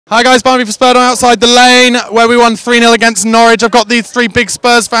Hi guys, Barnaby for Spurred On outside the lane where we won 3-0 against Norwich. I've got these three big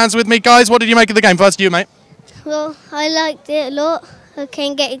Spurs fans with me. Guys, what did you make of the game? First you, mate. Well, I liked it a lot.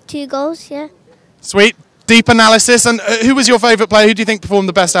 Okay, getting 2 goals, yeah. Sweet. Deep analysis. And who was your favourite player? Who do you think performed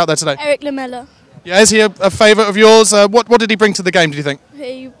the best out there today? Lamela. Yeah, is he a favourite of yours? What did he bring to the game, do you think?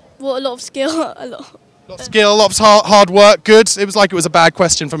 He brought a lot of skill, a lot. A lot of skill, lots of hard work, good. It was like it was a bad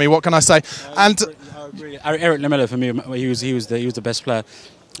question for me, what can I say? I agree. Eric Lamela for me, he was the best player.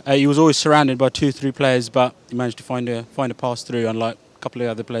 He was always surrounded by 2-3 players, but he managed to find a pass through, unlike a couple of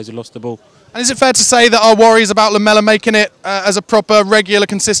other players who lost the ball. And is it fair to say that our worries about Lamela making it as a proper, regular,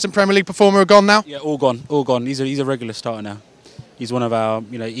 consistent Premier League performer are gone now? Yeah, all gone. He's a regular starter now. He's one of our,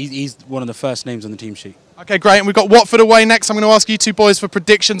 he's one of the first names on the team sheet. Okay, great. And we've got Watford away next. I'm going to ask you two boys for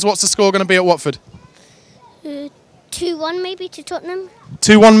predictions. What's the score going to be at Watford? 2-1 maybe to Tottenham.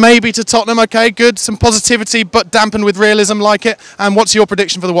 2-1 maybe to Tottenham. Okay, good. Some positivity, but dampened with realism, like it. And what's your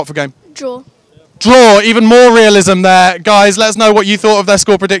prediction for the Watford game? Draw. Draw. Even more realism there. Guys, let us know what you thought of their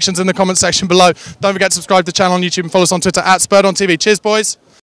score predictions in the comment section below. Don't forget to subscribe to the channel on YouTube and follow us on Twitter @SpurredOnTV. Cheers, boys.